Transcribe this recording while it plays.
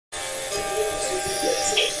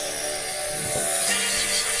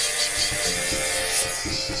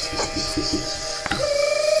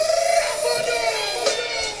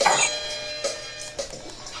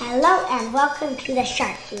and welcome to the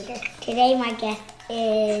Sharpshooter. Today my guest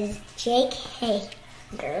is Jake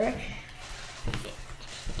Hager,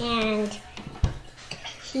 and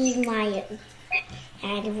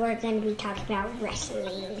we're going to be talking about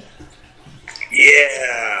wrestling.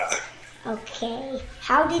 Yeah. Okay,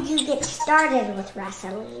 how did you get started with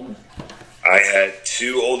wrestling? I had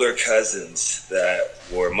two older cousins that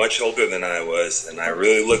were much older than I was, and I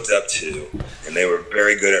really looked up to, and they were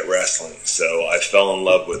very good at wrestling. So I fell in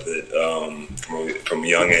love with it from a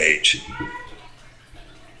young age.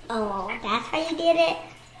 Oh, that's how you did it?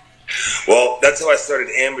 Well, that's how I started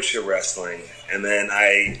amateur wrestling, and then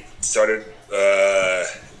I started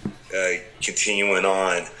continuing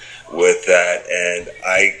on with that, and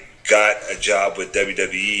I got a job with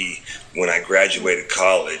WWE when I graduated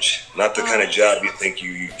college. Not the kind of job you think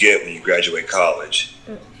you get when you graduate college.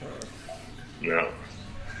 Mm-hmm. No.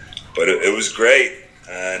 But it was great,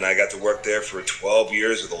 and I got to work there for 12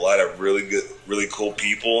 years with a lot of really cool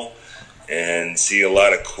people and see a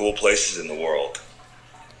lot of cool places in the world.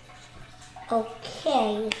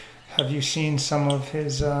 Okay. Have you seen some of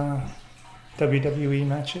his WWE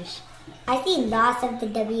matches? I've seen lots of the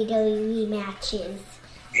WWE matches.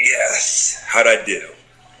 Yes. How'd I do?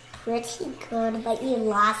 Pretty good, but you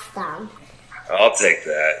lost them. I'll take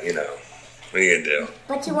that, you know. What are you going to do?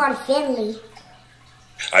 But you won Finley.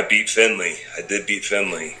 I beat Finley. I did beat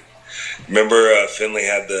Finley. Remember Finley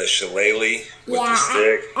had the shillelagh with the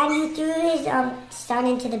stick? And you threw his son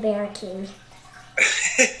into the barricade.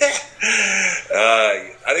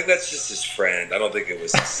 I think that's just his friend. I don't think it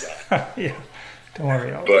was his son. Yeah, don't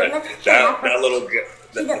worry. But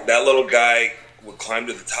that little guy would climb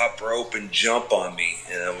to the top rope and jump on me,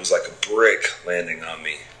 and it was like a brick landing on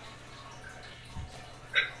me.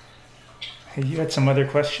 Hey, you had some other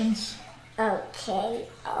questions? Okay.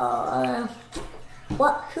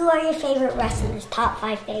 Who are your favorite wrestlers? Top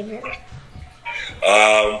 5 favorite.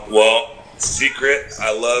 Well, secret.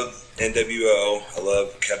 I love NWO. I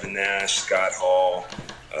love Kevin Nash, Scott Hall,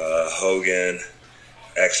 Hogan,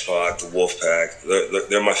 X-Pac, the Wolfpack.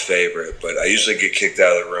 They're my favorite, but I usually get kicked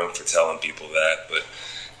out of the room for telling people that. But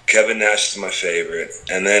Kevin Nash is my favorite.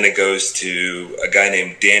 And then it goes to a guy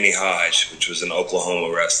named Danny Hodge, which was an Oklahoma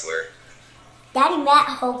wrestler. Daddy met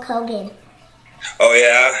Hulk Hogan. Oh,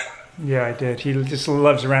 yeah? Yeah, I did. He just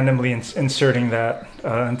loves randomly inserting that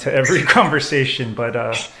into every conversation. But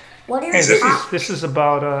what are this is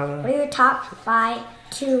about... what are your top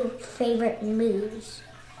 2 favorite moves?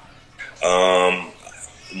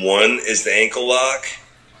 One is the ankle lock.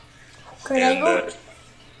 Kurt Angle?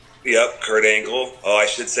 Yep, Kurt Angle. Oh, I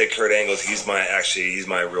should say Kurt Angle. He's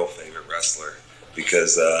my real favorite wrestler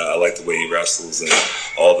because I like the way he wrestles and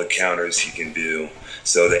all the counters he can do.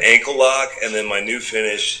 So the ankle lock, and then my new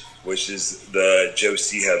finish, which is the Joe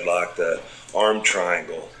C headlock, the arm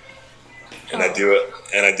triangle. And I do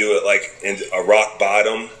it like in a rock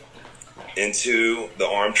bottom into the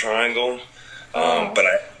arm triangle. But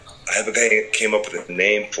I haven't came up with a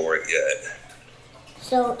name for it yet.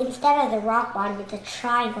 So instead of the rock bottom, it's a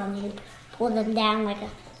triangle, and you pull them down like a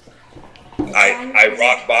I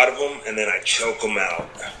rock bottom them, and then I choke them out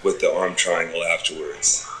with the arm triangle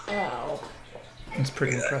afterwards. Oh. That's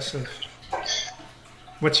pretty impressive.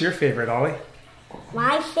 What's your favorite, Ollie?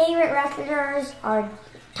 My favorite wrestlers are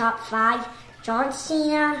top 5. John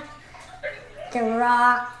Cena, The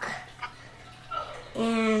Rock,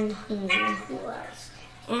 and who else?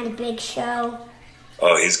 And Big Show.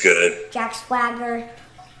 Oh, he's good. Jack Swagger.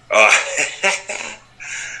 Oh.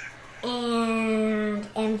 And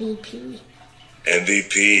MVP.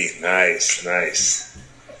 MVP, nice.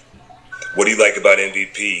 What do you like about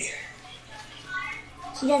MVP?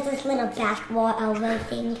 He does this little basketball elbow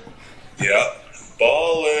thing. Yep,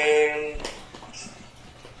 ballin'.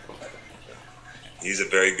 He's a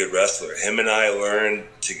very good wrestler. Him and I learned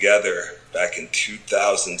together back in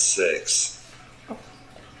 2006.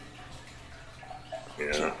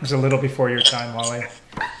 Yeah. It was a little before your time, Ollie.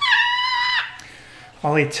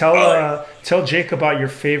 Ollie, tell Jake about your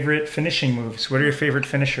favorite finishing moves. What are your favorite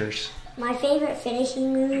finishers? My favorite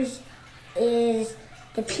finishing moves is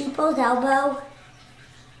the people's elbow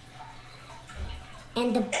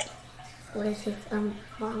and the what is his bomb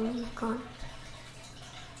called?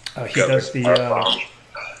 He does the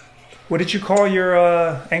what did you call your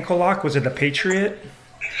ankle lock? Was it the Patriot?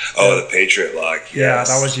 Oh, the Patriot lock. Yes. Yeah,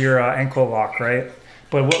 that was your ankle lock, right?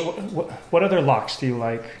 But what other locks do you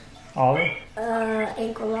like, Ollie?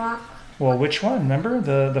 Ankle lock. Well, which one? Remember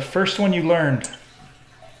the first one you learned?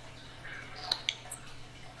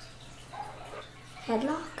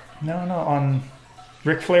 Headlock? No, on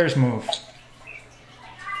Ric Flair's move.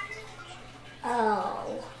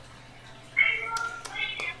 Oh.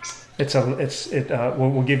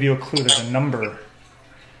 We'll give you a clue. There's a number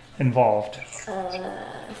involved.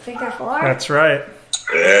 Figure 4? That's right.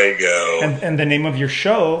 There you go. And the name of your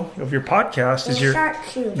show, of your podcast, is your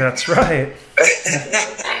Sharpshooter. That's right.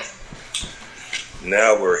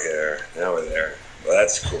 Now we're here. Now we're there. Well,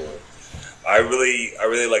 that's cool. I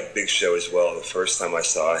really like Big Show as well. The first time I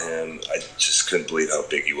saw him, I just couldn't believe how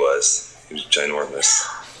big he was. He was ginormous.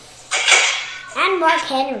 And Mark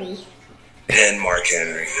Henry.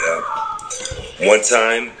 Yeah. One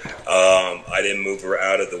time, I didn't move her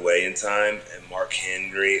out of the way in time, and Mark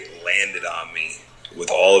Henry landed on me with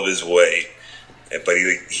all of his weight. But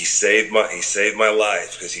he saved my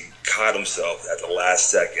life because he caught himself at the last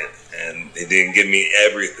second, and he didn't give me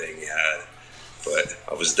everything he had. But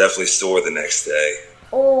I was definitely sore the next day.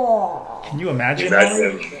 Oh. Can you imagine?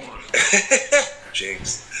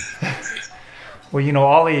 Jinx. Well,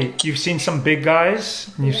 Ollie, you've seen some big guys,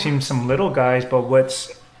 and you've seen some little guys, but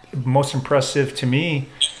what's most impressive to me,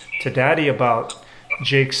 to Daddy, about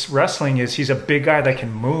Jake's wrestling is he's a big guy that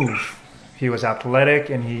can move. He was athletic,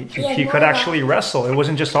 and he could actually wrestle. It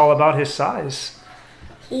wasn't just all about his size.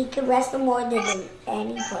 He could wrestle more than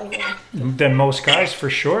anybody. Than most guys, for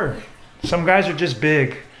sure. Some guys are just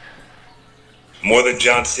big. More than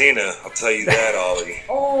John Cena, I'll tell you that, Ollie.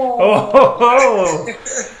 Oh.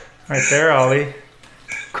 Right there, Ollie.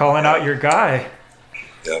 Calling out your guy.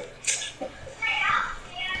 Yep.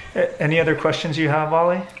 Any other questions you have,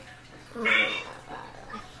 Ollie?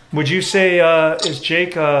 Would you say, is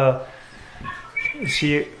Jake, is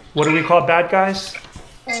he, what do we call bad guys?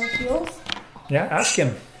 Heels? Yeah, ask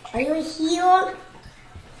him. Are you a heel?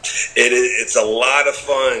 It's a lot of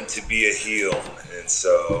fun to be a heel, and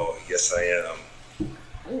so, yes, I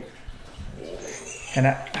am. And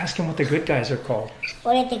ask him what the good guys are called.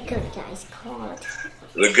 What are the good guys called?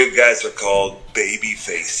 The good guys are called baby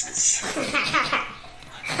faces.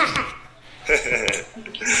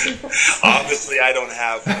 Obviously, I don't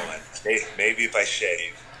have one. Maybe if I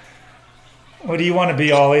shave. What do you want to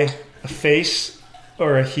be, Ollie? A face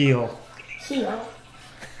or a heel? Heel.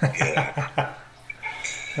 Yeah.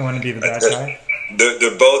 You want to be the bad guy?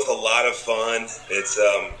 They're both a lot of fun. It's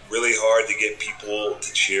really hard to get people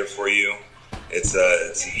to cheer for you. It's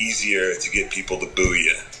easier to get people to boo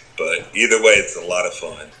you. But either way, it's a lot of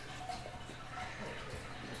fun.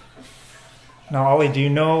 Now, Ollie, do you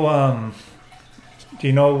know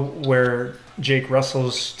where Jake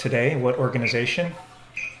wrestles today? What organization?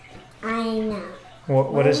 I know.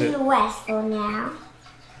 What is it? Wrestle now.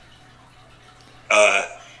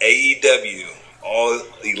 AEW, All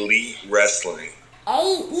Elite Wrestling.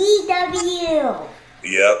 AEW.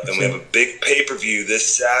 Yep, and we have a big pay-per-view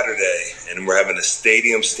this Saturday, and we're having a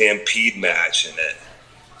Stadium Stampede match in it.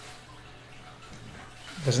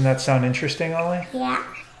 Doesn't that sound interesting, Ollie? Yeah.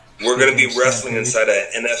 We're going to be wrestling inside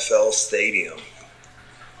an NFL stadium.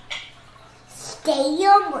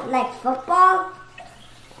 Stadium? Like football?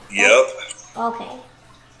 Yep. Okay.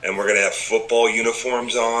 And we're going to have football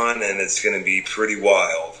uniforms on, and it's going to be pretty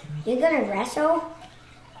wild. You're going to wrestle?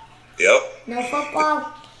 Yep. No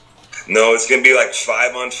football? No, it's going to be like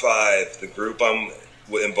 5-on-5. The group I'm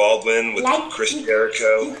involved in with Chris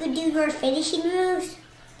Jericho. You could do your finishing moves?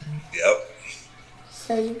 Yep.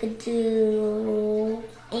 So you could do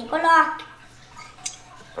ankle lock.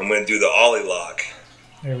 I'm going to do the Ollie lock.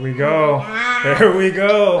 There we go. Wow. There we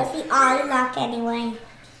go. What's the Ollie lock anyway?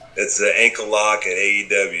 It's the ankle lock at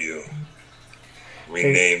AEW.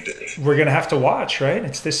 Renamed it. We're going to have to watch, right?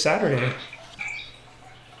 It's this Saturday.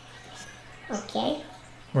 Okay.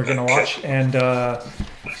 We're going to watch. And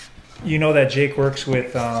you know that Jake works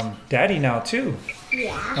with Daddy now, too.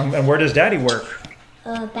 Yeah. And where does Daddy work?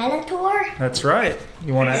 Bellator? That's right.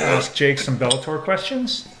 You want to ask Jake some Bellator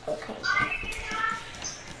questions? Okay.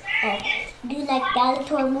 Do you like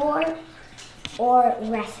Bellator more or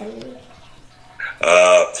wrestling?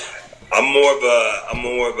 I'm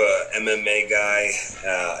more of a MMA guy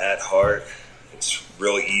at heart. It's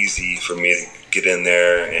really easy for me to get in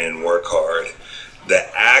there and work hard. The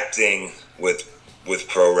acting with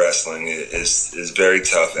pro wrestling is very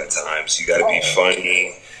tough at times. You got to be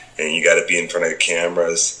funny and you got to be in front of the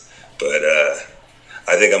cameras. But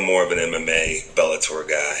I think I'm more of an MMA Bellator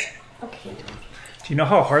guy. Okay. Do you know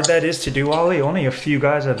how hard that is to do, Ollie? Only a few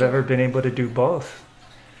guys have ever been able to do both.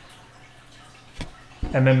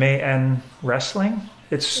 MMA and wrestling?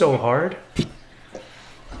 It's so hard.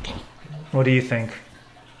 What do you think?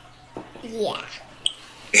 Yeah.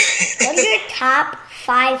 What are your top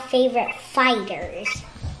 5 favorite fighters?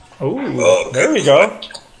 Oh, there we go.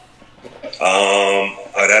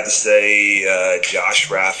 I'd have to say Josh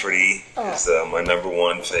Rafferty is my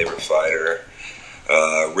 #1 favorite fighter.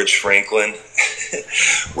 Rich Franklin,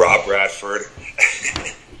 Rob Bradford.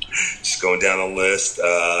 Just going down the list.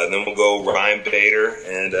 And then we'll go Ryan Bader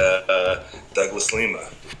and Douglas Lima.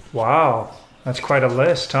 Wow, that's quite a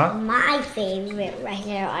list, huh? My favorite right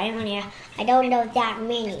there. I don't know that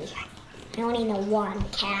many. I only know one.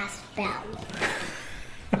 Cass Bell.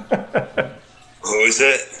 Who is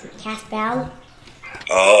it? Cass Bell.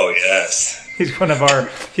 Oh yes. He's one of our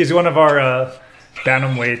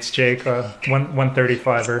bantamweights, Jake,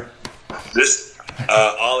 135er. This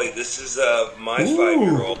Ollie, this is my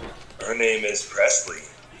 5-year-old. Her name is Presley.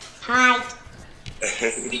 Hi.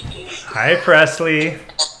 Hi, Presley.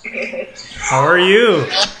 How are you?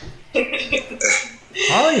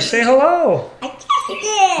 Ollie, say hello. I guess it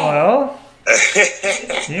is. Well,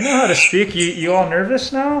 you know how to speak. You all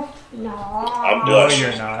nervous now? No. I'm No, blushing.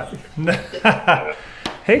 you're not.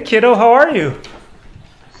 Hey, kiddo, how are you?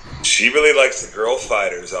 She really likes the girl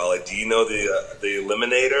fighters, Ollie. Do you know the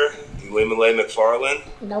Eliminator, Eliminate McFarlane?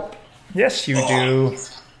 Nope. Yes, you do.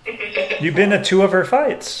 You've been to 2 of her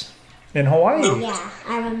fights in Hawaii. Yeah,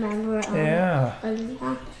 I remember. Yeah.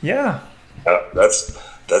 Olivia. Yeah.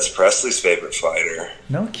 That's Presley's favorite fighter.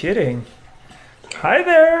 No kidding. Hi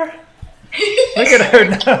there. Look at her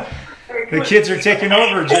now. The kids are taking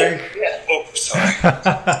over, Jake. Oh, sorry.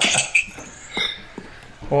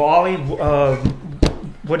 Well, Ollie,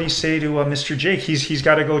 what do you say to Mr. Jake? He's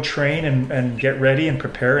got to go train and get ready and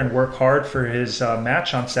prepare and work hard for his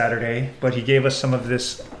match on Saturday. But he gave us some of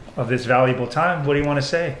this valuable time. What do you want to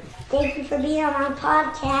say? Thank you for being on my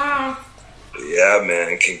podcast. Yeah,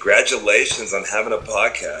 man. Congratulations on having a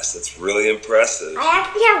podcast. That's really impressive. I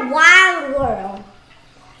actually have Wild World.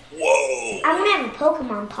 Whoa. I'm gonna have a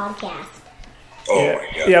Pokemon podcast. Oh, Yeah. my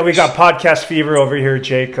God. Yeah, we got podcast fever over here,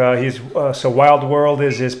 Jake. So Wild World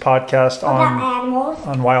is his podcast About animals.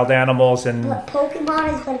 on wild animals and But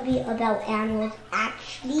Pokemon is gonna be about animals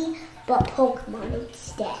actually, but Pokemon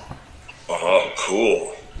instead. Oh,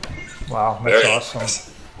 cool. wow, that's Very awesome.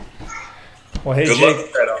 impressive. Well, hey Good Jake, luck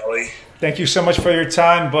with that, Ollie. thank you so much for your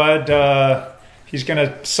time, bud. He's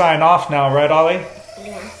gonna sign off now, right, Ollie?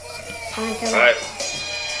 Yeah. Time to All right.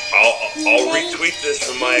 I'll retweet this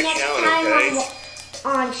from my next account, time okay?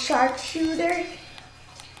 on Sharpshooter.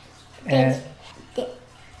 And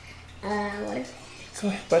What is it? go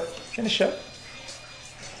ahead, bud. Finish up.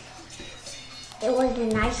 It was a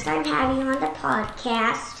nice time having you on the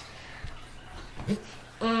podcast.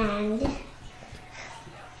 And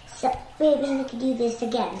so maybe we could do this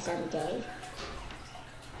again someday.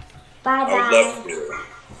 Bye bye. I'd love to.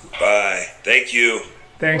 Bye. Thank you.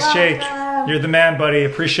 Thanks, Jake. Welcome. You're the man, buddy.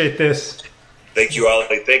 Appreciate this. Thank you,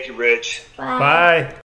 Ollie. Thank you, Rich. Bye.